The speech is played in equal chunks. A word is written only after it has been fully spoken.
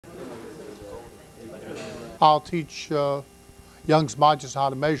I'll teach Young's modulus how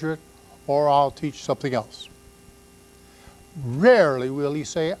to measure it, or I'll teach something else. Rarely will he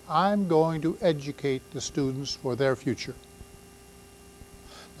say, I'm going to educate the students for their future.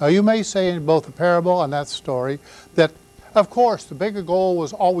 Now you may say in both the parable and that story that, of course, the bigger goal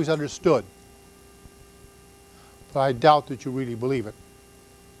was always understood. But I doubt that you really believe it.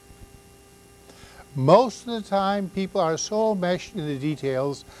 Most of the time, people are so meshed in the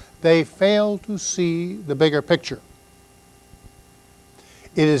details, they fail to see the bigger picture.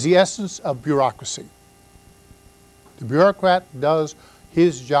 It is the essence of bureaucracy. The bureaucrat does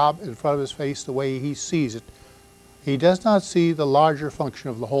his job in front of his face the way he sees it. He does not see the larger function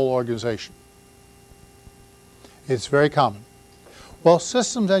of the whole organization. It's very common. Well,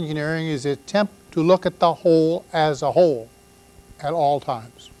 systems engineering is the attempt to look at the whole as a whole at all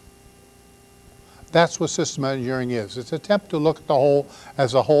times. That's what system engineering is. It's an attempt to look at the whole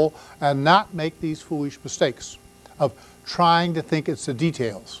as a whole and not make these foolish mistakes of trying to think it's the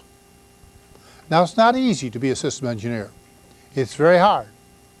details. Now, it's not easy to be a system engineer. It's very hard.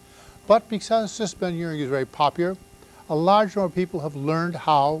 But because system engineering is very popular, a large number of people have learned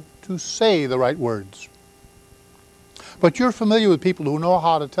how to say the right words. But you're familiar with people who know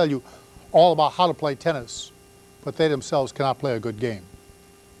how to tell you all about how to play tennis, but they themselves cannot play a good game.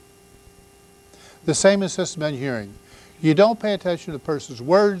 The same is system engineering. You don't pay attention to the person's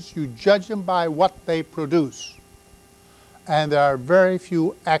words, you judge them by what they produce. And there are very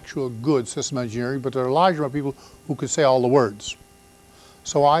few actual good system engineering, but there are a large number of people who can say all the words.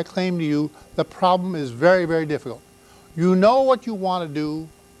 So I claim to you the problem is very, very difficult. You know what you want to do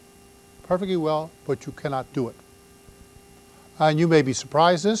perfectly well, but you cannot do it. And you may be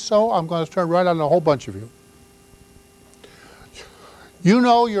surprised at this, so I'm going to turn right on a whole bunch of you. You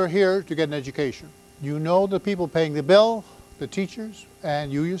know you're here to get an education. You know the people paying the bill, the teachers,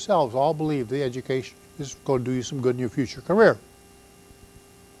 and you yourselves all believe the education is going to do you some good in your future career.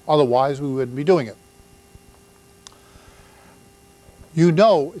 Otherwise, we wouldn't be doing it. You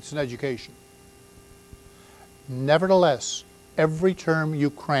know it's an education. Nevertheless, every term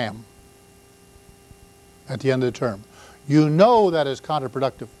you cram at the end of the term, you know that is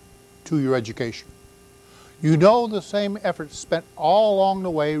counterproductive to your education. You know the same effort spent all along the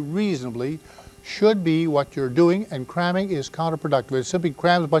way reasonably should be what you're doing, and cramming is counterproductive. It simply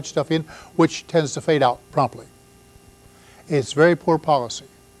crams a bunch of stuff in which tends to fade out promptly. It's very poor policy.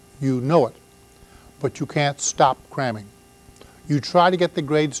 You know it, but you can't stop cramming. You try to get the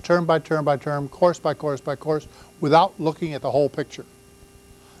grades term by term by term, course by course by course, without looking at the whole picture.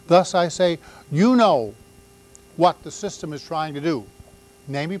 Thus I say, you know what the system is trying to do,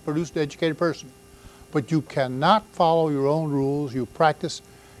 namely produce an educated person. But you cannot follow your own rules. You practice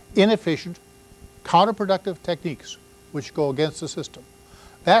inefficient, counterproductive techniques which go against the system.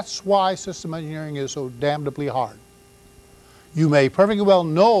 That's why system engineering is so damnably hard. You may perfectly well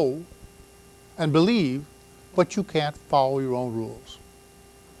know and believe, but you can't follow your own rules.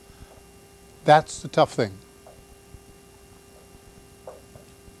 That's the tough thing.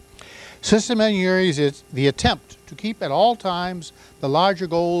 System engineering is the attempt to keep at all times the larger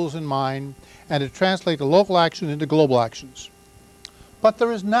goals in mind and to translate the local action into global actions. But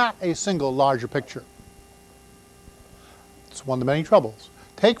there is not a single larger picture. It's one of the many troubles.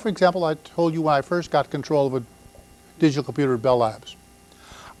 Take, for example, I told you when I first got control of a digital computer at Bell Labs.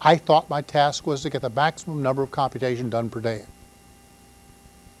 I thought my task was to get the maximum number of computation done per day.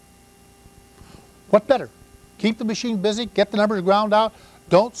 What better? Keep the machine busy, get the numbers ground out,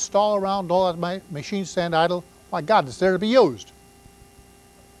 don't stall around, don't let my machine stand idle. My God, it's there to be used.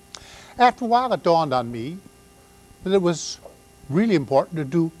 After a while, it dawned on me that it was really important to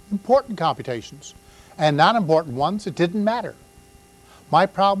do important computations, and non-important ones, it didn't matter. My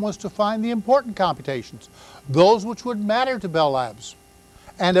problem was to find the important computations, those which would matter to Bell Labs,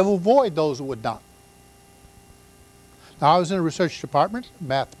 and to avoid those that would not. Now, I was in a research department,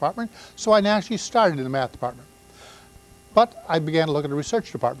 math department, so I naturally started in the math department. But I began to look at the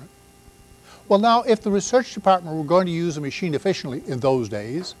research department. Well, now, if the research department were going to use a machine efficiently in those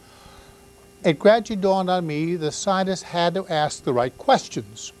days, it gradually dawned on me the scientists had to ask the right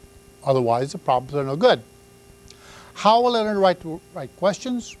questions. Otherwise, the problems are no good. How will I learn to write the right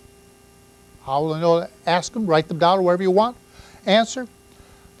questions? How will I know to ask them, write them down, or wherever you want? Answer,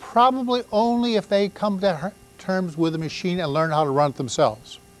 probably only if they come to terms with the machine and learn how to run it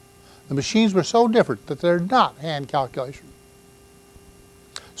themselves. The machines were so different that they're not hand calculation.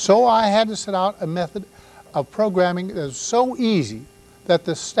 So I had to set out a method of programming that was so easy that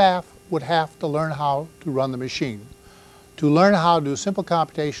the staff would have to learn how to run the machine, to learn how to do simple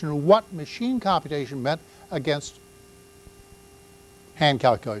computation, what machine computation meant against hand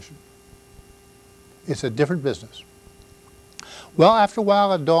calculation. It's a different business. Well, after a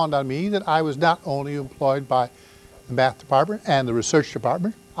while it dawned on me that I was not only employed by the math department and the research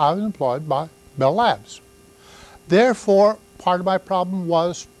department, I was employed by Bell Labs. Therefore, part of my problem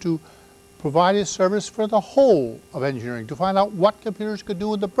was to provide a service for the whole of engineering, to find out what computers could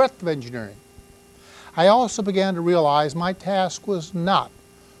do in the breadth of engineering. I also began to realize my task was not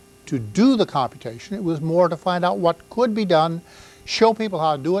to do the computation, it was more to find out what could be done, show people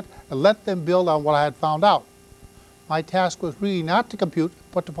how to do it, and let them build on what I had found out. My task was really not to compute,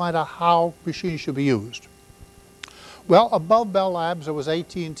 but to find out how machines should be used. Well, above Bell Labs there was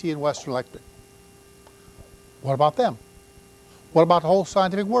AT&T and Western Electric. What about them? What about the whole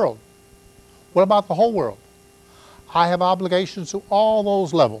scientific world? What about the whole world? I have obligations to all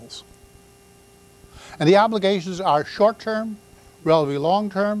those levels. And the obligations are short-term, relatively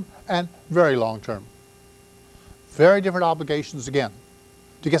long-term, and very long-term. Very different obligations again.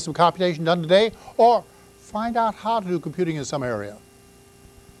 To get some computation done today, or find out how to do computing in some area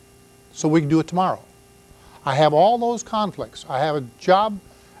so we can do it tomorrow. I have all those conflicts. I have a job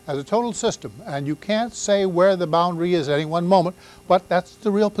as a total system, and you can't say where the boundary is at any one moment, but that's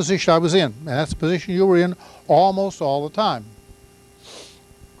the real position I was in, and that's the position you were in almost all the time.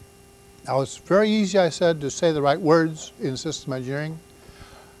 Now, it's very easy, I said, to say the right words in system engineering.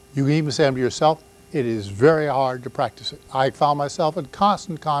 You can even say them to yourself. It is very hard to practice it. I found myself in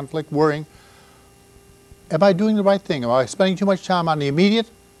constant conflict, worrying, am I doing the right thing? Am I spending too much time on the immediate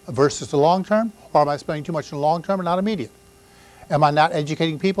versus the long term? Or am I spending too much on the long term and not immediate? Am I not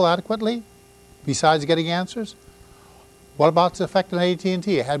educating people adequately besides getting answers? What about the effect on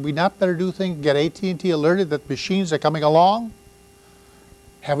AT&T? Had we not better do things, get AT&T alerted that machines are coming along?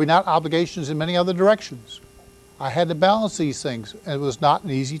 Have we not obligations in many other directions? I had to balance these things, and it was not an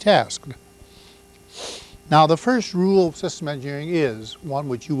easy task. Now, the first rule of system engineering is one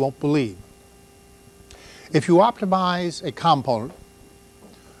which you won't believe. If you optimize a component,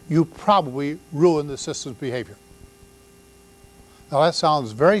 you probably ruin the system's behavior. Now that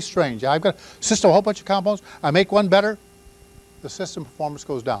sounds very strange. I've got a system, a whole bunch of components, I make one better, the system performance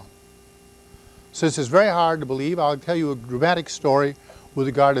goes down. Since it's very hard to believe, I'll tell you a dramatic story with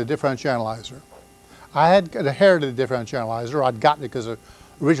regard to the differential analyzer. I had inherited the differential analyzer. I'd gotten it because the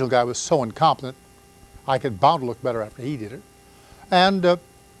original guy was so incompetent. I could bound to look better after he did it. And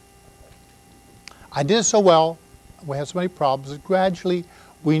I did so well, we had so many problems that gradually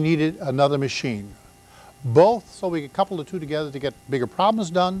we needed another machine. Both so we could couple the two together to get bigger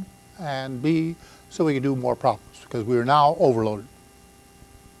problems done, and B, so we could do more problems, because we were now overloaded.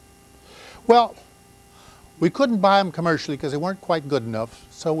 Well, we couldn't buy them commercially because they weren't quite good enough,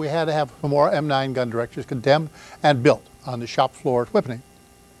 so we had to have more M9 gun directors condemned and built on the shop floor at Whippany.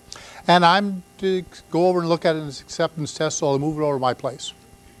 And I'm to go over and look at it in this acceptance test, so I'll move it over to my place.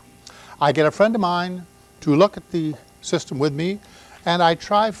 I get a friend of mine to look at the system with me, and I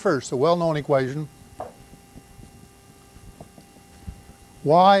try first the well-known equation,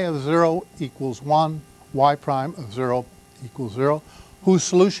 y of 0 equals 1, y prime of 0 equals 0, whose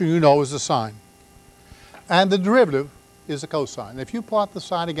solution you know is the sine. And the derivative is the cosine. If you plot the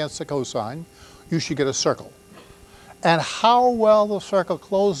sine against the cosine, you should get a circle. And how well the circle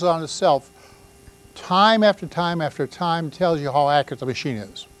closes on itself time after time after time tells you how accurate the machine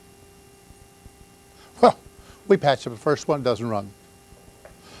is. Well, we patched up the first one, it doesn't run.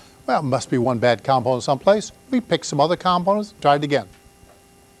 Well, it must be one bad component someplace. We picked some other components, tried it again.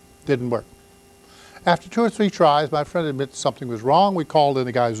 Didn't work. After 2 or 3 tries, my friend admitted something was wrong. We called in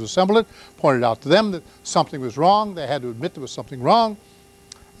the guys who assembled it, pointed out to them that something was wrong. They had to admit there was something wrong.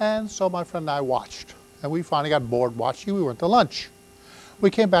 And so my friend and I watched. And we finally got bored watching. We went to lunch. We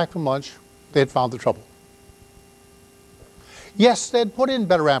came back from lunch. They had found the trouble. Yes, they had put in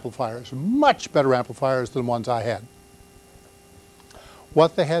better amplifiers, much better amplifiers than the ones I had.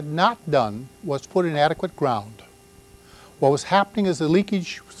 What they had not done was put in adequate ground. What was happening is the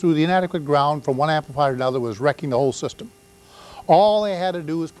leakage through the inadequate ground from one amplifier to another was wrecking the whole system. All they had to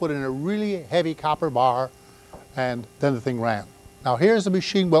do was put in a really heavy copper bar, and then the thing ran. Now here's a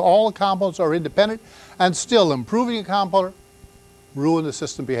machine where all the components are independent, and still improving a component ruined the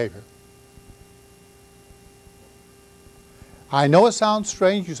system behavior. I know it sounds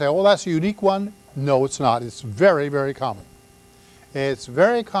strange. You say, oh, that's a unique one. No, it's not. It's very, very common. It's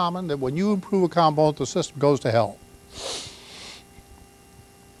very common that when you improve a component, the system goes to hell.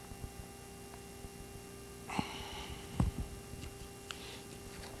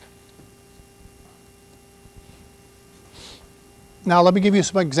 Now let me give you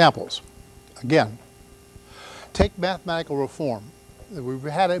some examples. Again, take mathematical reform. We've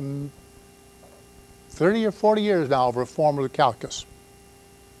had it 30 or 40 years now of reform of the calculus.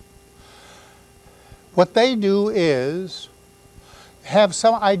 What they do is have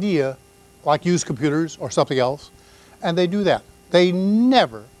some idea, like use computers or something else, and they do that. They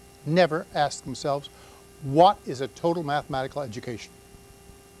never ask themselves, what is a total mathematical education?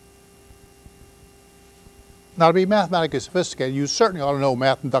 Now, to be mathematically sophisticated, you certainly ought to know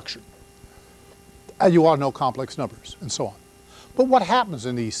math induction, and you ought to know complex numbers, and so on. But what happens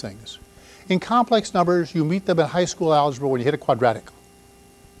in these things? In complex numbers, you meet them in high school algebra when you hit a quadratic.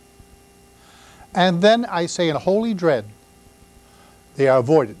 And then I say in holy dread, they are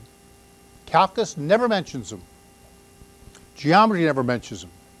avoided. Calculus never mentions them. Geometry never mentions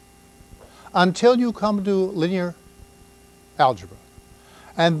them. Until you come to linear algebra.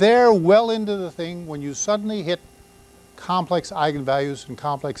 And they're well into the thing when you suddenly hit complex eigenvalues and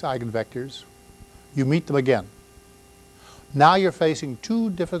complex eigenvectors, you meet them again. Now you're facing two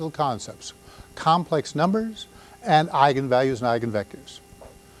difficult concepts, complex numbers and eigenvalues and eigenvectors.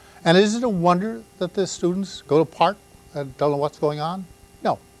 And is it a wonder that the students go to park and don't know what's going on?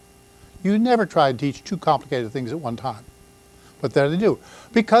 No. You never try to teach two complicated things at one time. But there they do,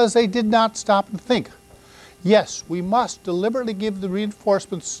 because they did not stop and think. Yes, we must deliberately give the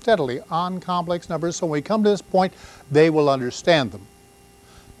reinforcements steadily on complex numbers so when we come to this point, they will understand them.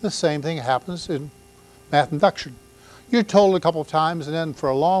 The same thing happens in math induction. You're told a couple of times and then for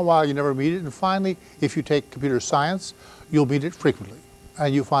a long while you never meet it, and finally, if you take computer science, you'll meet it frequently.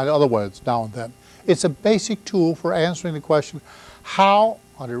 And you find other words now and then. It's a basic tool for answering the question, how,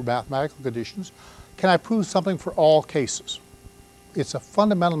 under mathematical conditions, can I prove something for all cases? It's a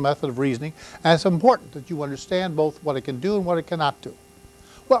fundamental method of reasoning, and it's important that you understand both what it can do and what it cannot do.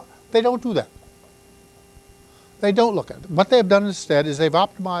 Well, they don't do that. They don't look at it. What they've done instead is they've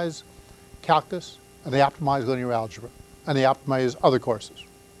optimized calculus, and they optimize linear algebra, and they optimize other courses.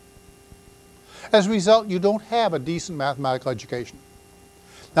 As a result, you don't have a decent mathematical education.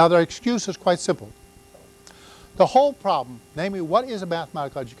 Now, their excuse is quite simple. The whole problem, namely what is a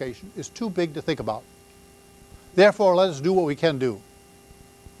mathematical education, is too big to think about. Therefore, let us do what we can do.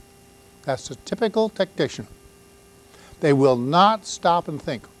 That's the typical technician. They will not stop and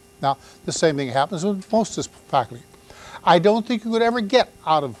think. Now, the same thing happens with most of this faculty. I don't think you could ever get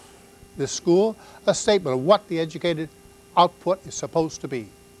out of this school a statement of what the educated output is supposed to be.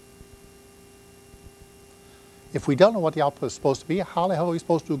 If we don't know what the output is supposed to be, how the hell are we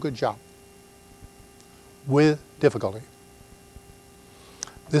supposed to do a good job? With difficulty.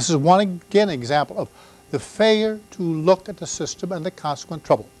 This is one, again, example of the failure to look at the system and the consequent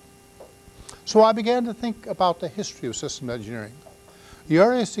trouble. So I began to think about the history of systems engineering. The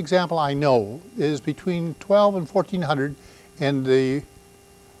earliest example I know is between 12 and 1400 in the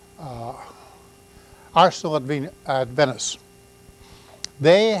arsenal at Venice.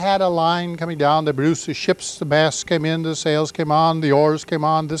 They had a line coming down, they produced the ships, the masts came in, the sails came on, the oars came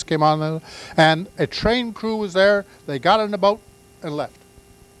on, this came on, and a train crew was there, they got in a boat and left.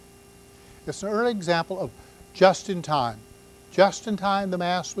 It's an early example of just in time. Just in time the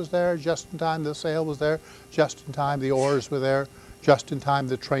mast was there, just in time the sail was there, just in time the oars were there, just in time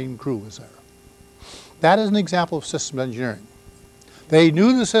the train crew was there. That is an example of systems engineering. They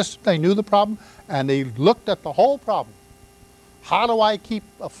knew the system, they knew the problem, and they looked at the whole problem. How do I keep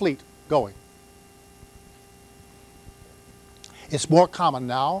a fleet going? It's more common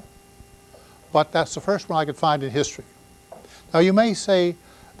now, but that's the first one I could find in history. Now you may say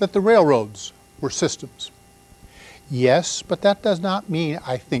that the railroads were systems. Yes, but that does not mean,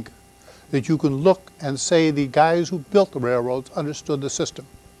 I think, that you can look and say the guys who built the railroads understood the system.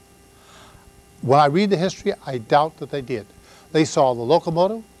 When I read the history, I doubt that they did. They saw the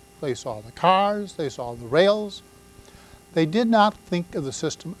locomotive, they saw the cars, they saw the rails. They did not think of the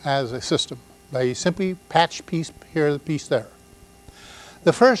system as a system. They simply patched piece here, piece there.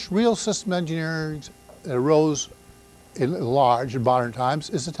 The first real system engineering that arose in large in modern times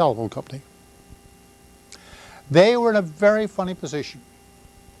is the telephone company. They were in a very funny position.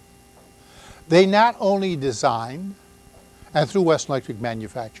 They not only designed and through Western Electric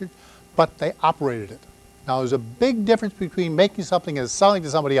manufactured, but they operated it. Now there's a big difference between making something and selling to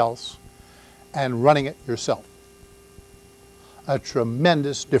somebody else and running it yourself. A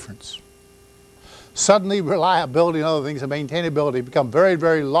tremendous difference. Suddenly reliability and other things and maintainability become very,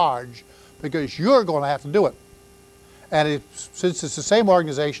 very large because you're going to have to do it. And since it's the same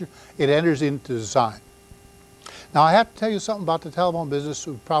organization, it enters into design. Now I have to tell you something about the telephone business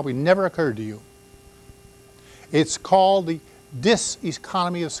that probably never occurred to you. It's called the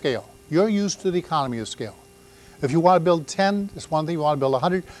diseconomy of scale. You're used to the economy of scale. If you want to build 10, it's one thing. You want to build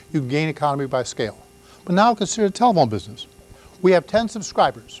 100, you can gain economy by scale. But now consider the telephone business. We have 10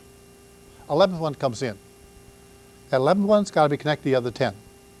 subscribers. 11th one comes in. That 11th one's got to be connected to the other 10.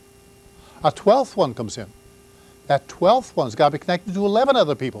 A 12th one comes in. That 12th one's got to be connected to 11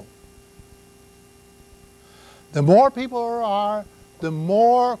 other people. The more people there are, the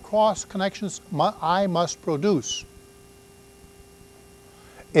more cross connections I must produce.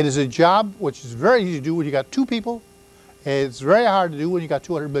 It is a job which is very easy to do when you got 2 people. It's very hard to do when you got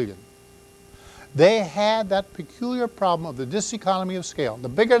 200 million. They had that peculiar problem of the diseconomy of scale. The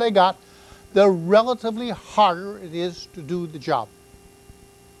bigger they got, the relatively harder it is to do the job,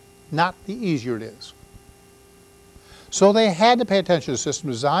 not the easier it is. So they had to pay attention to system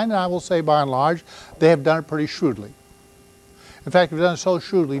design, and I will say by and large, they have done it pretty shrewdly. In fact, they've done it so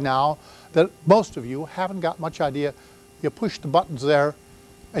shrewdly now that most of you haven't got much idea. You push the buttons there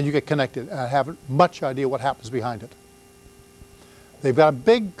and you get connected and haven't much idea what happens behind it. They've got a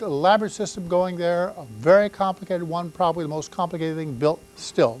big, elaborate system going there, a very complicated one, probably the most complicated thing built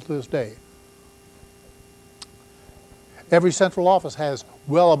still to this day. Every central office has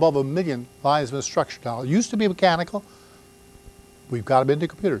well above 1 million lines of instruction now. It used to be mechanical. We've got them into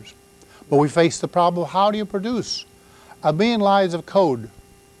computers. But we face the problem of how do you produce 1 million lines of code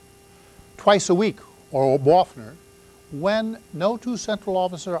twice a week or oftener when no 2 central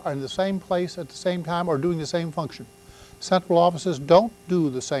offices are in the same place at the same time or doing the same function. Central offices don't do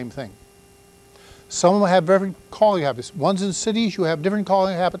the same thing. Some of them have different calling habits. Ones in cities, you have different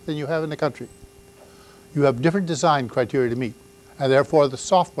calling habits than you have in the country. You have different design criteria to meet, and therefore the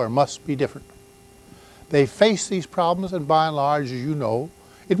software must be different. They face these problems, and by and large, as you know,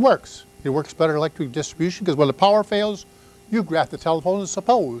 it works. It works better in electric distribution because when the power fails, you grab the telephone and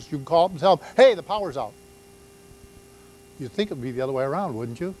suppose you can call up and tell them, hey, the power's out. You'd think it would be the other way around,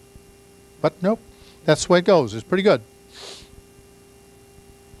 wouldn't you? But nope, that's the way it goes. It's pretty good.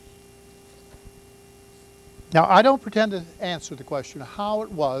 Now, I don't pretend to answer the question how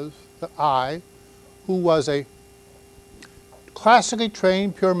it was that I, who was a classically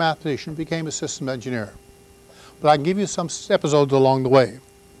trained pure mathematician, became a systems engineer. But I can give you some episodes along the way.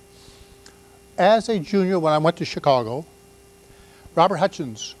 As a junior, when I went to Chicago, Robert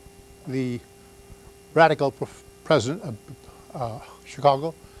Hutchins, the radical president of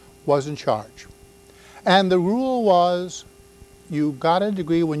Chicago, was in charge. And the rule was you got a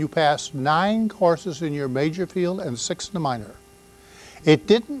degree when you passed 9 courses in your major field and 6 in the minor. It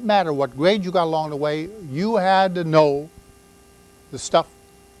didn't matter what grade you got along the way, you had to know the stuff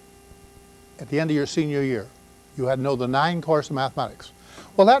at the end of your senior year. You had to know the 9 course of mathematics.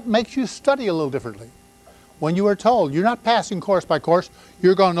 Well, that makes you study a little differently. When you are told you're not passing course by course,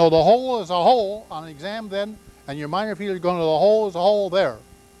 you're going to know the whole as a whole on an exam then, and your minor field, you're going to know the whole as a whole there.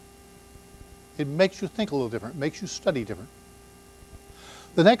 It makes you think a little different. It makes you study different.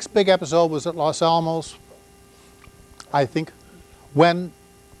 The next big episode was at Los Alamos, I think, when,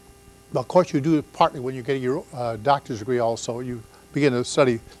 well, of course you do it partly when you get your doctor's degree also. You begin to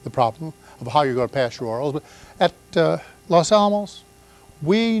study the problem of how you're going to pass your orals. But at Los Alamos,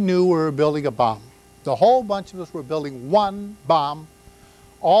 we knew we were building a bomb. The whole bunch of us were building one bomb.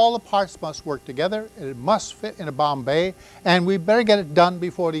 All the parts must work together, and it must fit in a bomb bay, and we better get it done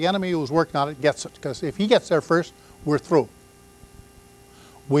before the enemy who's working on it gets it, because if he gets there first, we're through.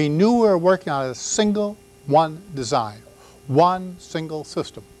 We knew we were working on a single one design, one single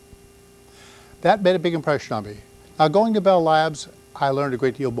system. That made a big impression on me. Now, going to Bell Labs, I learned a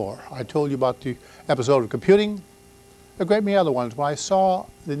great deal more. I told you about the episode of computing, a great many other ones. When I saw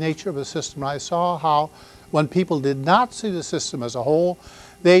the nature of a system, I saw how when people did not see the system as a whole,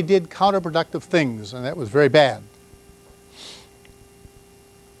 they did counterproductive things, and that was very bad.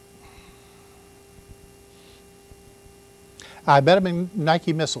 I met them in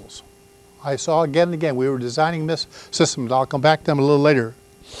Nike missiles. I saw again and again, we were designing systems. I'll come back to them a little later.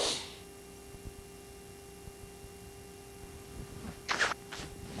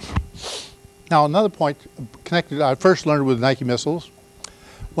 Now, another point connected, I first learned with Nike missiles.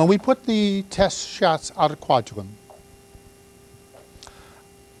 When we put the test shots out at Kwajalein,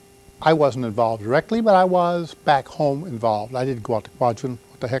 I wasn't involved directly, but I was back home involved. I didn't go out to Kwajalein.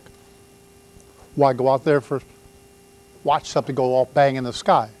 What the heck? Why go out there for watch something go all bang in the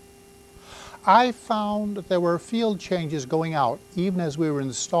sky? I found that there were field changes going out even as we were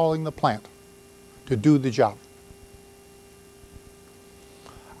installing the plant to do the job.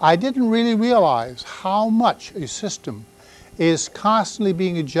 I didn't really realize how much a system is constantly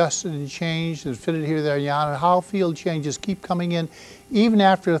being adjusted and changed and fitted here, there, and yon, and how field changes keep coming in. Even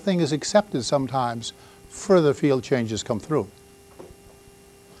after a thing is accepted sometimes, further field changes come through.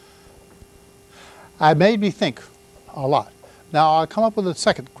 It made me think a lot. Now, I'll come up with a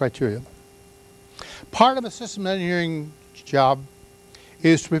second criteria. Part of a system engineering job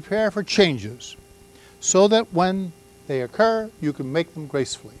is to prepare for changes so that when they occur, you can make them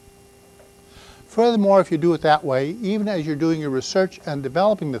gracefully. Furthermore, if you do it that way, even as you're doing your research and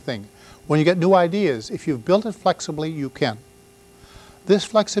developing the thing, when you get new ideas, if you've built it flexibly, you can. This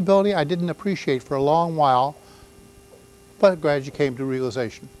flexibility I didn't appreciate for a long while, but gradually came to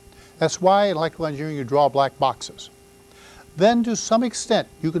realization. That's why in electrical engineering you draw black boxes. Then to some extent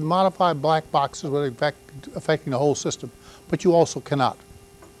you can modify black boxes without affecting the whole system, but you also cannot.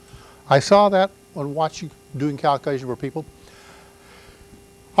 I saw that when doing calculation for people.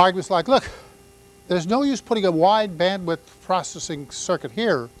 Arguments like, look, there's no use putting a wide bandwidth processing circuit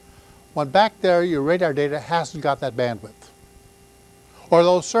here when back there your radar data hasn't got that bandwidth. Or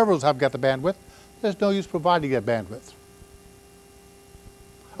those servers haven't got the bandwidth, there's no use providing that bandwidth.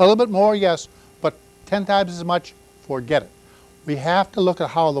 A little bit more, yes, but 10 times as much, forget it. We have to look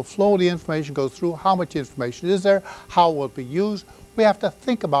at how the flow of the information goes through, how much information is there, how will it be used. We have to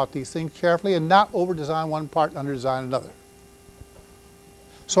think about these things carefully and not over-design one part and under-design another.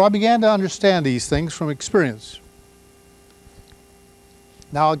 So I began to understand these things from experience.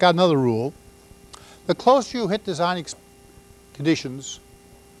 Now I got another rule. The closer you hit design conditions,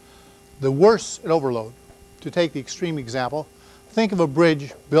 the worse it overload. To take the extreme example, think of a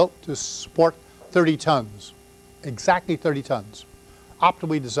bridge built to support 30 tons, exactly 30 tons,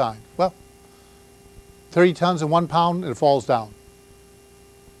 optimally designed. Well, 30 tons and 1 pound, and it falls down.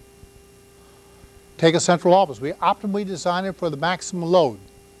 Take a central office. We optimally design it for the maximum load.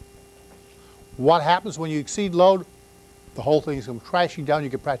 What happens when you exceed load? The whole thing is going crashing down. You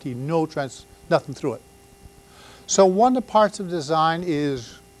get practically nothing through it. So one of the parts of design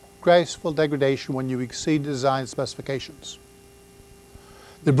is graceful degradation when you exceed design specifications.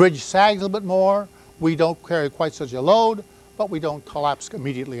 The bridge sags a little bit more. We don't carry quite such a load, but we don't collapse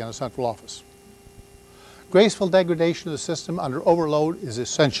immediately on a central office. Graceful degradation of the system under overload is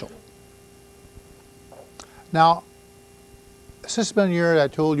essential. Now, system engineering, I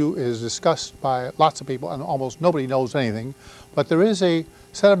told you, is discussed by lots of people, and almost nobody knows anything. But there is a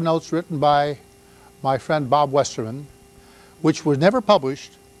set of notes written by my friend Bob Westerman, which was never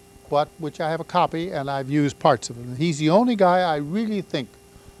published, but which I have a copy, and I've used parts of it. And he's the only guy I really think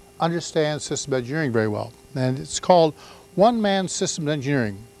understands system engineering very well. And it's called One Man Systems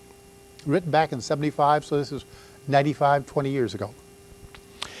Engineering, written back in '75, so this is 20 years ago.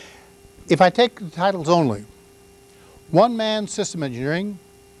 If I take the titles only, One Man System Engineering,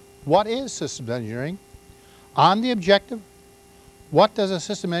 what is systems engineering? On the objective, what does a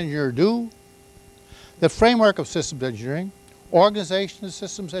system engineer do? The framework of systems engineering, organization of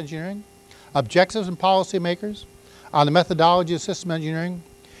systems engineering, objectives and policy makers, on the methodology of system engineering,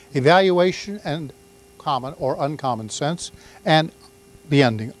 evaluation and common or uncommon sense, and the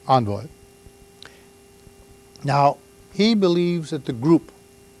ending, envoy. Now, he believes that the group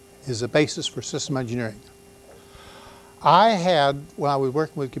is the basis for system engineering. I had, when I was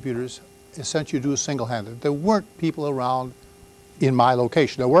working with computers, essentially do single-handed. There weren't people around in my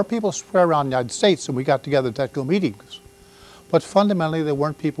location. There were people spread around the United States, and we got together in technical meetings. But fundamentally, there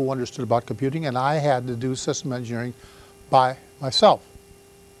weren't people who understood about computing, and I had to do system engineering by myself.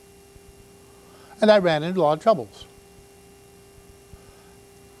 And I ran into a lot of troubles.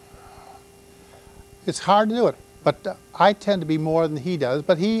 It's hard to do it. But I tend to be more than he does.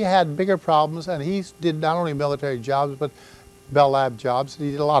 But he had bigger problems, and he did not only military jobs, but Bell Lab jobs.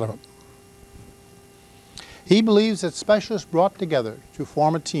 He did a lot of them. He believes that specialists brought together to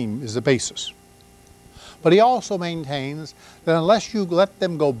form a team is the basis. But he also maintains that unless you let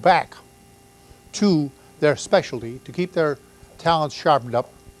them go back to their specialty to keep their talents sharpened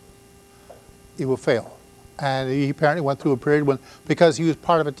up, it will fail. And he apparently went through a period when, because he was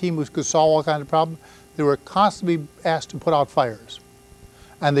part of a team who could solve all kinds of problems, they were constantly asked to put out fires,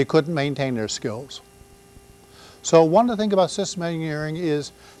 and they couldn't maintain their skills. So one of the things about system engineering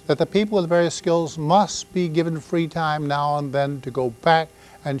is that the people with various skills must be given free time now and then to go back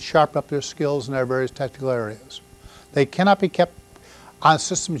and sharpen up their skills in their various technical areas. They cannot be kept on a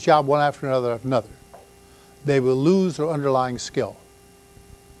systems job one after another. They will lose their underlying skill.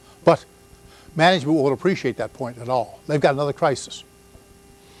 But management won't appreciate that point at all. They've got another crisis.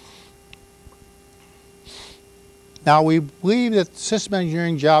 Now, we believe that the system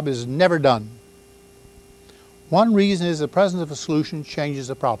engineering job is never done. One reason is the presence of a solution changes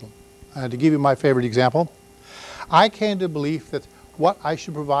the problem. And to give you my favorite example, I came to the belief that what I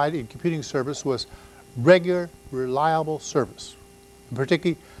should provide in computing service was regular, reliable service, and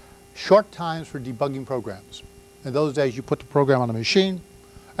particularly short times for debugging programs. In those days, you put the program on a machine,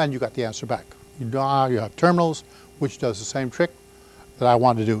 and you got the answer back. Now you have terminals, which does the same trick that I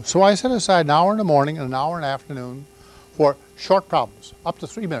wanted to do. So I set aside an hour in the morning and an hour in the afternoon for short problems, up to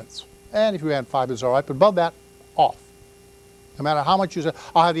 3 minutes. And if you ran 5 minutes, all right, but above that, off. No matter how much you say,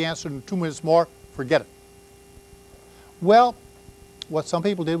 I'll have the answer in 2 minutes more, forget it. Well, what some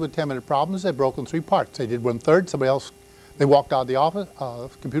people did with 10-minute problems, they broke in 3 parts. They did 1/3, somebody else, they walked out of the office,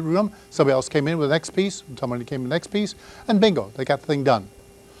 computer room, somebody else came in with the next piece, somebody came with the next piece, and bingo, they got the thing done.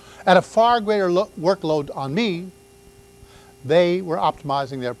 At a far greater workload on me, they were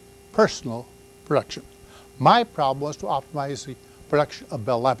optimizing their personal production. My problem was to optimize the production of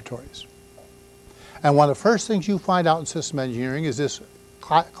Bell Laboratories. And one of the first things you find out in system engineering is this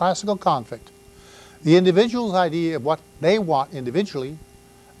classical conflict. The individual's idea of what they want individually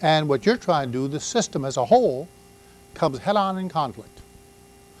and what you're trying to do, the system as a whole, comes head-on in conflict.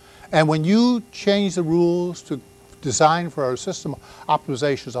 And when you change the rules to design for our system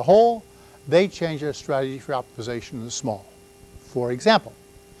optimization as a whole, they change their strategy for optimization in the small. For example,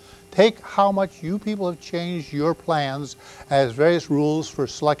 take how much you people have changed your plans as various rules for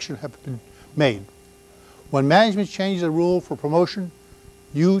selection have been made. When management changes a rule for promotion,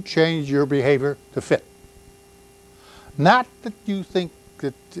 you change your behavior to fit. Not that you think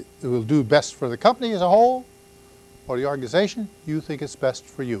that it will do best for the company as a whole or the organization, you think it's best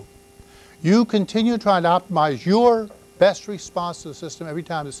for you. You continue trying to optimize your best response to the system every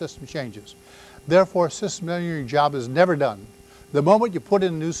time the system changes. Therefore, system engineering job is never done. The moment you put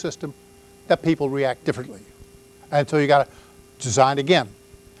in a new system, that people react differently. And so you got to design again.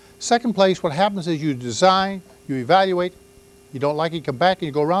 Second place, what happens is you design, you evaluate, you don't like it, you come back and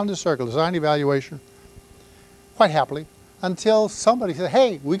you go around the circle, design, evaluation, quite happily, until somebody says,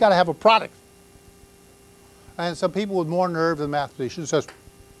 hey, we got to have a product. And some people with more nerve than mathematicians says,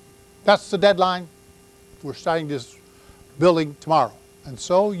 that's the deadline, we're starting this building tomorrow. And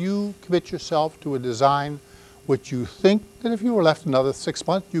so you commit yourself to a design which you think that if you were left another 6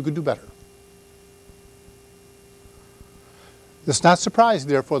 months, you could do better. It's not surprising,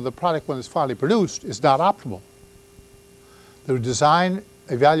 therefore, the product when it's finally produced is not optimal. The design,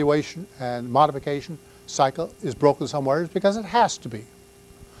 evaluation, and modification cycle is broken somewhere because it has to be.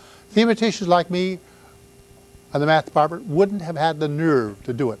 Mathematicians like me and the math department wouldn't have had the nerve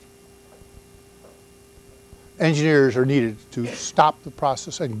to do it. Engineers are needed to stop the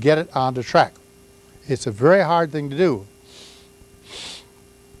process and get it on the track. It's a very hard thing to do.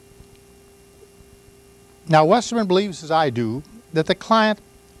 Now, Westerman believes, as I do, that the client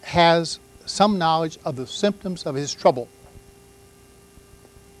has some knowledge of the symptoms of his trouble,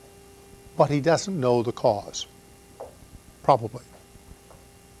 but he doesn't know the cause, probably.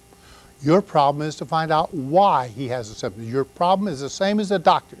 Your problem is to find out why he has the symptoms. Your problem is the same as the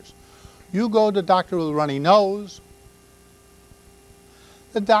doctor's. You go to the doctor with a runny nose.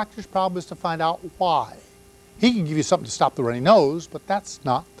 The doctor's problem is to find out why. He can give you something to stop the runny nose, but that's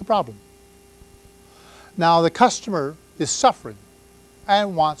not the problem. Now, the customer is suffering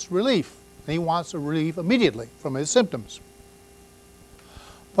and wants relief. And he wants a relief immediately from his symptoms.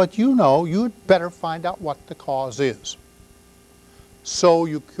 But you know you'd better find out what the cause is. So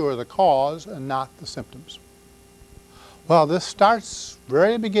you cure the cause and not the symptoms. Well, this starts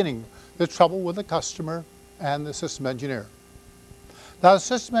very beginning, the trouble with the customer and the system engineer. Now, the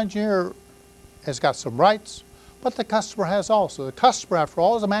system engineer has got some rights, but the customer has also. The customer, after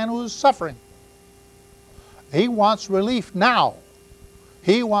all, is a man who is suffering. He wants relief now.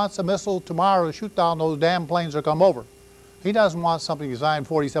 He wants a missile tomorrow to shoot down those damn planes that come over. He doesn't want something designed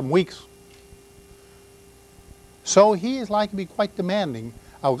 47 weeks. So he is likely to be quite demanding.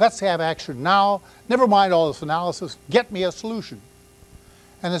 Let's have action now. Never mind all this analysis. Get me a solution.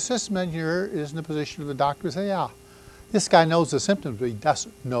 And the system engineer is in the position of the doctor to say, yeah, this guy knows the symptoms, but he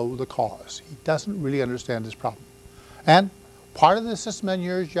doesn't know the cause. He doesn't really understand this problem. And part of the system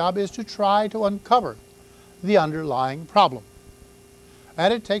engineer's job is to try to uncover the underlying problem.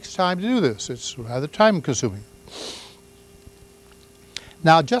 And it takes time to do this. It's rather time-consuming.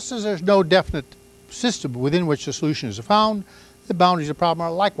 Now, just as there's no definite system within which the solution is found, the boundaries of the problem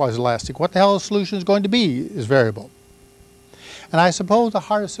are likewise elastic. What the hell the solution is going to be is variable. And I suppose the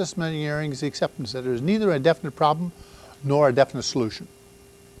heart of system engineering is the acceptance that there is neither a definite problem nor a definite solution.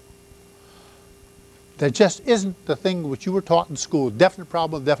 There just isn't the thing which you were taught in school, definite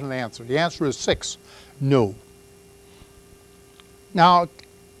problem, definite answer. The answer is 6. No. Now,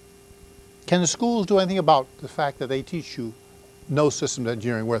 can the schools do anything about the fact that they teach you no systems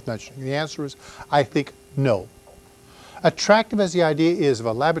engineering worth mentioning? The answer is, I think, no. Attractive as the idea is of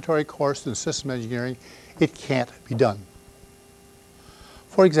a laboratory course in system engineering, it can't be done.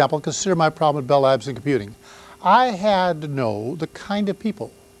 For example, consider my problem at Bell Labs in computing. I had to know the kind of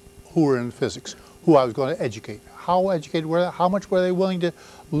people who were in physics, who I was going to educate. How educated were they? How much were they willing to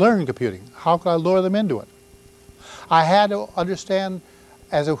learn computing? How could I lure them into it? I had to understand,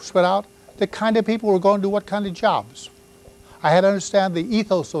 as it went out, the kind of people who were going to do what kind of jobs. I had to understand the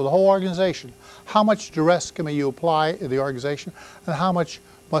ethos of the whole organization. How much duress can you apply in the organization, and how much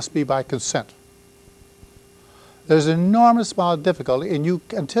must be by consent. There's an enormous amount of difficulty, and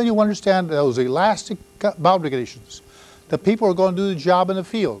until you understand those elastic boundary conditions, the people are going to do the job in the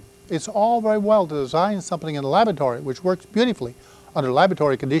field. It's all very well to design something in the laboratory, which works beautifully under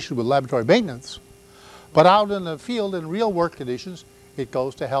laboratory conditions with laboratory maintenance, but out in the field in real work conditions, it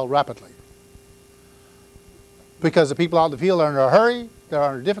goes to hell rapidly. Because the people out in the field are in a hurry, they're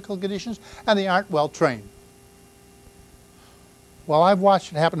under difficult conditions, and they aren't well trained. Well, I've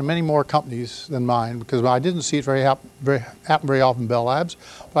watched it happen to many more companies than mine, because I didn't see it happen very often in Bell Labs,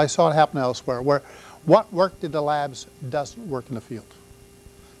 but I saw it happen elsewhere, where what worked in the labs doesn't work in the field.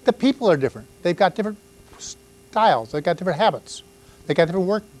 The people are different. They've got different styles. They've got different habits. They've got different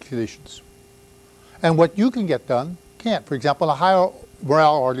work conditions. And what you can get done can't. For example, in a high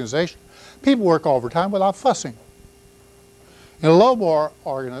morale organization, people work overtime without fussing. In a low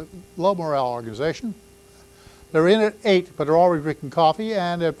morale organization, they're in at 8, but they're already drinking coffee,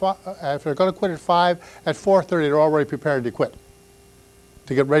 and if they're going to quit at 5, at 4:30 they're already prepared to quit,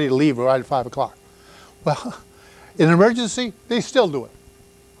 to get ready to leave right at 5 o'clock. Well, in an emergency, they still do it.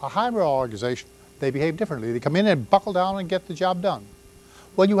 A high morale organization, they behave differently. They come in and buckle down and get the job done.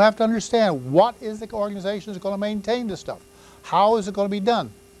 Well, you have to understand, what is the organization that's going to maintain this stuff? How is it going to be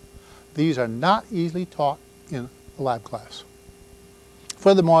done? These are not easily taught in a lab class.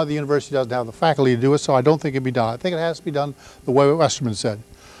 Furthermore, the university doesn't have the faculty to do it, so I don't think it can be done. I think it has to be done the way Westerman said.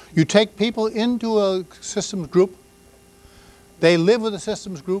 You take people into a systems group, they live with the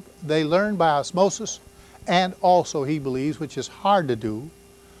systems group, they learn by osmosis, and also, he believes, which is hard to do,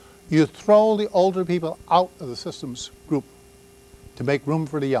 you throw the older people out of the systems group to make room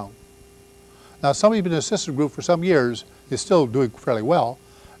for the young. Now, somebody who's been in a systems group for some years is still doing fairly well,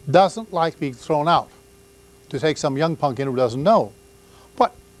 doesn't like being thrown out to take some young punk in who doesn't know.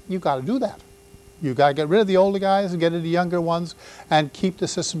 But you've got to do that. You've got to get rid of the older guys and get into the younger ones and keep the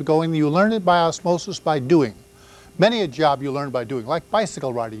system going. You learn it by osmosis, by doing. Many a job you learn by doing, like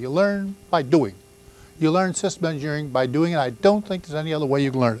bicycle riding, you learn by doing. You learn system engineering by doing, and I don't think there's any other way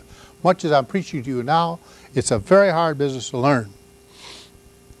you can learn it. Much as I'm preaching to you now, it's a very hard business to learn.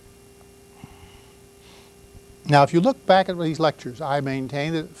 Now, if you look back at these lectures, I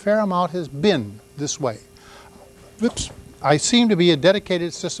maintain that a fair amount has been this way. Oops. I seem to be a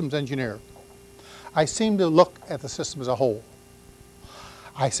dedicated systems engineer. I seem to look at the system as a whole.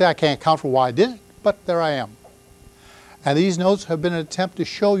 I say I can't account for why I did it, but there I am. And these notes have been an attempt to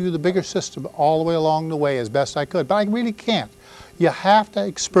show you the bigger system all the way along the way as best I could, but I really can't. You have to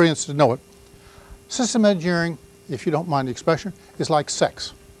experience to know it. System engineering, if you don't mind the expression, is like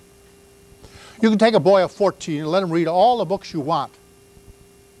sex. You can take a boy of 14 and let him read all the books you want.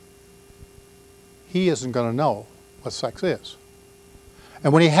 He isn't going to know what sex is.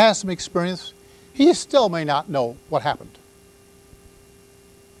 And when he has some experience, he still may not know what happened.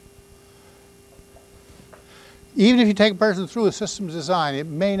 Even if you take a person through a systems design, it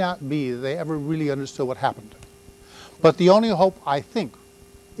may not be that they ever really understood what happened. But the only hope, I think,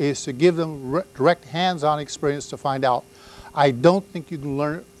 is to give them direct hands-on experience to find out. I don't think you can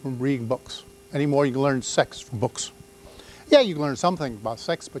learn it from reading books anymore. You can learn sex from books. Yeah, you can learn something about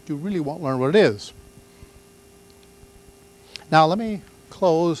sex, but you really won't learn what it is. Now, let me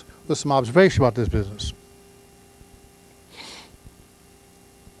close with some observation about this business.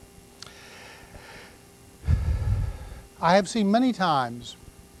 I have seen many times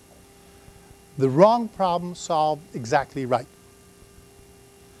the wrong problem solved exactly right.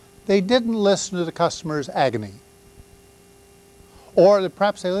 They didn't listen to the customer's agony. Or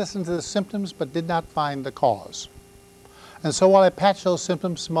perhaps they listened to the symptoms but did not find the cause. And so while I patched those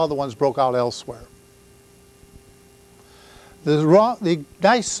symptoms, some other ones broke out elsewhere. The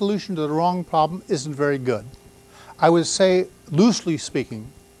nice solution to the wrong problem isn't very good. I would say, loosely speaking,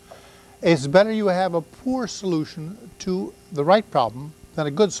 it's better you have a poor solution to the right problem than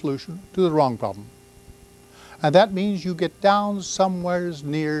a good solution to the wrong problem. And that means you get down somewhere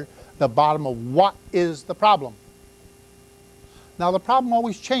near the bottom of what is the problem. Now, the problem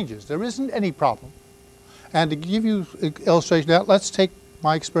always changes. There isn't any problem. And to give you an illustration of that, let's take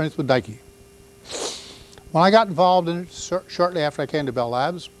my experience with Nike. When I got involved in it shortly after I came to Bell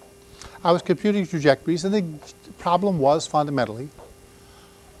Labs, I was computing trajectories, and the problem was fundamentally,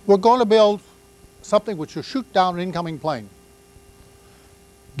 we're going to build something which will shoot down an incoming plane.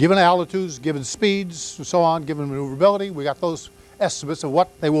 Given altitudes, given speeds, and so on, given maneuverability, we got those estimates of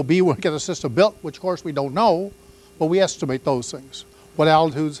what they will be when we get the system built, which of course we don't know, but we estimate those things. What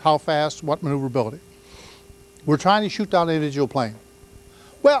altitudes, how fast, what maneuverability. We're trying to shoot down an individual plane.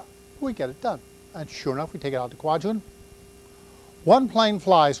 Well, we get it done. And sure enough, we take it out to Quadrant. One plane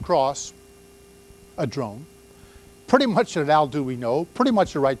flies across a drone, pretty much at an altitude we know, pretty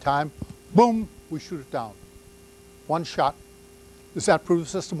much the right time, boom, we shoot it down. One shot. Does that prove the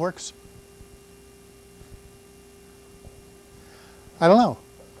system works? I don't know.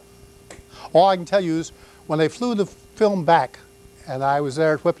 All I can tell you is when they flew the film back, and I was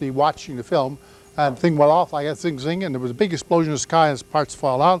there at Whippany watching the film, and the thing went off like a zing zing, and there was a big explosion in the sky and parts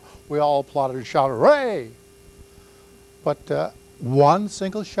fall out. We all applauded and shouted, hooray! But one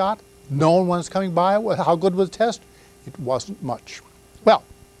single shot, no one was coming by. How good was the test? It wasn't much. Well,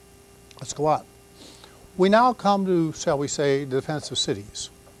 let's go on. We now come to, shall we say, the defense of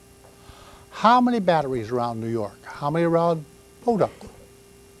cities. How many batteries around New York? How many around Podunk?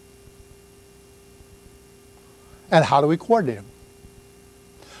 And how do we coordinate them?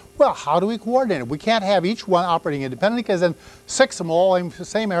 Well, how do we coordinate them? We can't have each one operating independently because then 6 of them all aim for the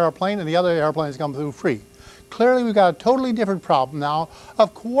same airplane and the other airplanes come through free. Clearly, we've got a totally different problem now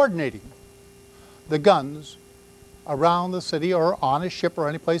of coordinating the guns around the city or on a ship or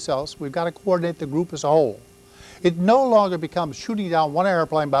anyplace else. We've got to coordinate the group as a whole. It no longer becomes shooting down one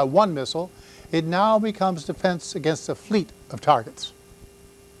airplane by one missile. It now becomes defense against a fleet of targets.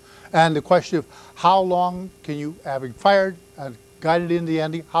 And the question of how long can you, having fired and guided into the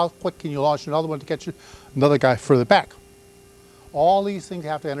ending, how quick can you launch another one to catch another guy further back? All these things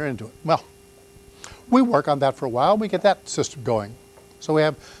have to enter into it. Well, we work on that for a while. We get that system going. So we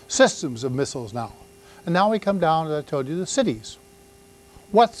have systems of missiles now. And now we come down, as I told you, the cities.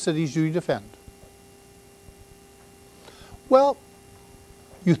 What cities do you defend? Well,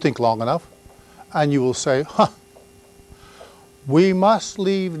 you think long enough, and you will say, we must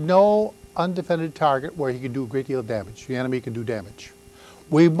leave no undefended target where he can do a great deal of damage. The enemy can do damage.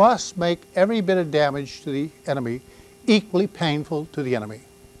 We must make every bit of damage to the enemy equally painful to the enemy.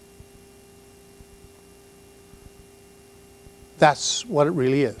 That's what it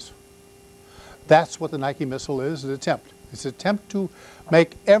really is. That's what the Nike missile is, an attempt. It's an attempt to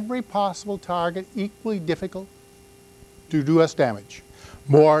make every possible target equally difficult to do us damage.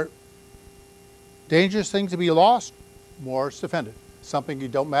 More dangerous things to be lost, more it's defended. Something you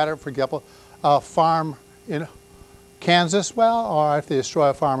don't matter, for example, a farm in Kansas, well, or if they destroy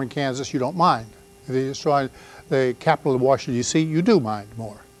a farm in Kansas, you don't mind. If they destroy the capital of Washington, D.C., you do mind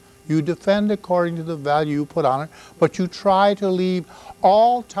more. You defend according to the value you put on it, but you try to leave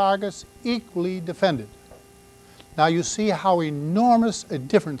all targets equally defended. Now you see how enormous a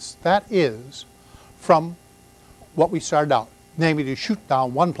difference that is from what we started out, namely to shoot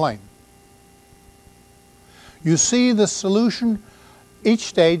down one plane. You see the solution, each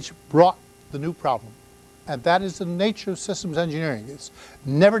stage brought the new problem. And that is the nature of systems engineering. It's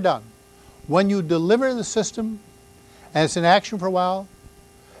never done. When you deliver the system and it's in action for a while,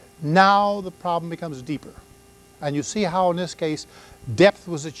 now the problem becomes deeper. And you see how in this case depth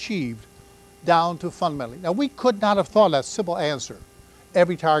was achieved down to fundamentally. Now we could not have thought of that simple answer.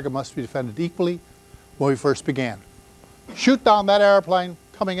 Every target must be defended equally when we first began. Shoot down that airplane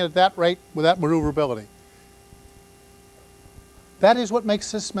coming in at that rate with that maneuverability. That is what makes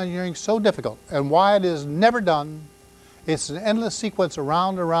system engineering so difficult and why it is never done. It's an endless sequence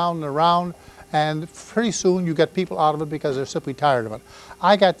around, around, and around, and pretty soon you get people out of it because they're simply tired of it.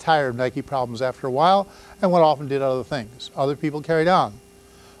 I got tired of Nike problems after a while and went off and did other things. Other people carried on.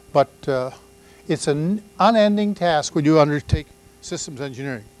 But it's an unending task when you undertake systems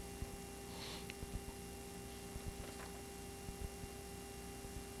engineering.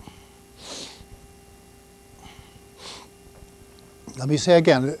 Let me say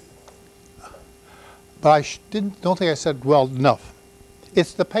again, but I don't think I said well enough.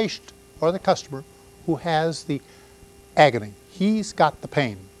 It's the patient or the customer who has the agony. He's got the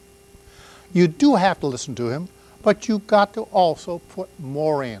pain. You do have to listen to him, but you've got to also put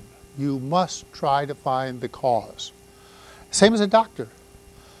more in. You must try to find the cause. Same as a doctor.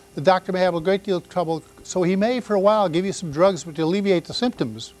 The doctor may have a great deal of trouble, so he may for a while give you some drugs to alleviate the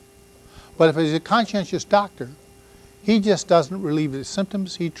symptoms. But if he's a conscientious doctor, he just doesn't relieve the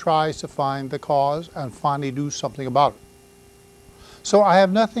symptoms. He tries to find the cause and finally do something about it. So I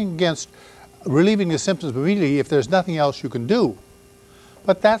have nothing against relieving the symptoms immediately if there's nothing else you can do.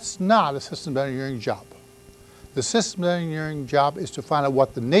 But that's not a systems engineering job. The systems engineering job is to find out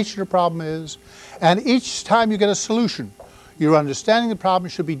what the nature of the problem is, and each time you get a solution, your understanding of the problem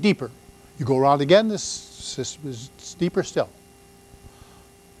should be deeper. You go around again, this system is deeper still.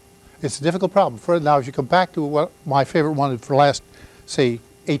 It's a difficult problem. Now, if you come back to what my favorite one for the last, say,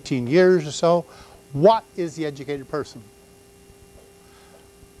 18 years or so, what is the educated person?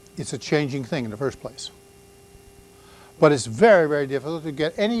 It's a changing thing in the first place. But it's very, very difficult to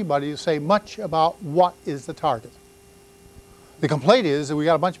get anybody to say much about what is the target. The complaint is that we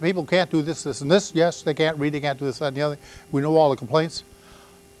got a bunch of people who can't do this, this, and this. Yes, they can't read, they can't do this, that, and the other. We know all the complaints.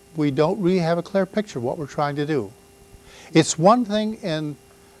 We don't really have a clear picture of what we're trying to do. It's one thing in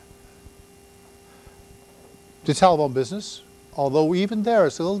the telephone business, although even there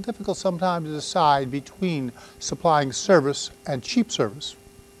it's a little difficult sometimes to decide between supplying service and cheap service.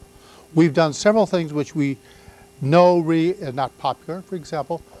 We've done several things which we know really are not popular. For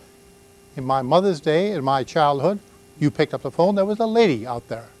example, in my mother's day, in my childhood, you picked up the phone, there was a lady out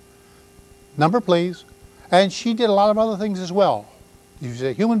there. Number, please. And she did a lot of other things as well. You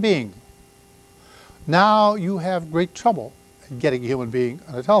say, human being. Now you have great trouble in getting a human being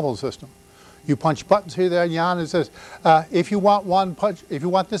on a telephone system. You punch buttons here, there, and yon, and it says, if you want one punch, if you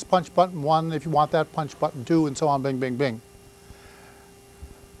want this punch button 1, if you want that punch button 2, and so on, bing, bing, bing.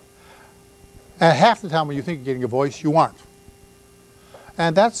 And half the time when you think you're getting a voice, you aren't.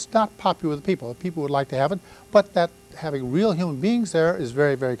 And that's not popular with people. People would like to have it, but that having real human beings there is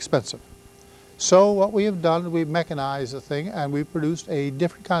very, very expensive. So what we have done, we've mechanized the thing, and we've produced a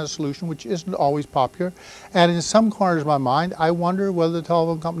different kind of solution which isn't always popular. And in some corners of my mind, I wonder whether the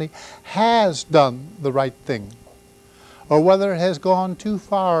telephone company has done the right thing, or whether it has gone too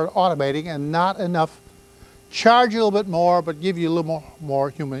far automating and not enough, charge you a little bit more, but give you a little more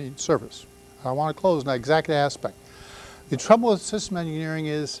human service. I want to close on that exact aspect. The trouble with system engineering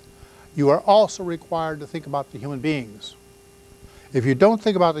is you are also required to think about the human beings. If you don't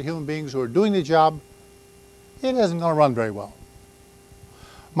think about the human beings who are doing the job, it isn't going to run very well.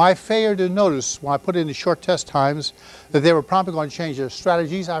 My failure to notice when I put in the short test times that they were promptly going to change their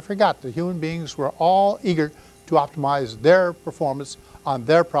strategies, I forgot the human beings were all eager to optimize their performance on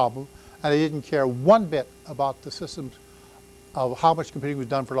their problem, and they didn't care one bit about the systems of how much computing was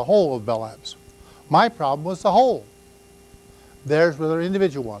done for the whole of Bell Labs. My problem was the whole. Theirs was their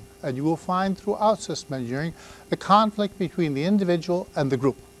individual one, and you will find throughout system engineering the conflict between the individual and the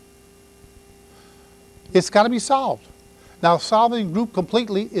group. It's got to be solved. Now, solving group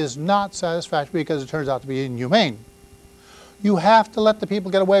completely is not satisfactory because it turns out to be inhumane. You have to let the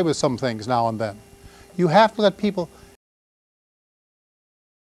people get away with some things now and then. You have to let people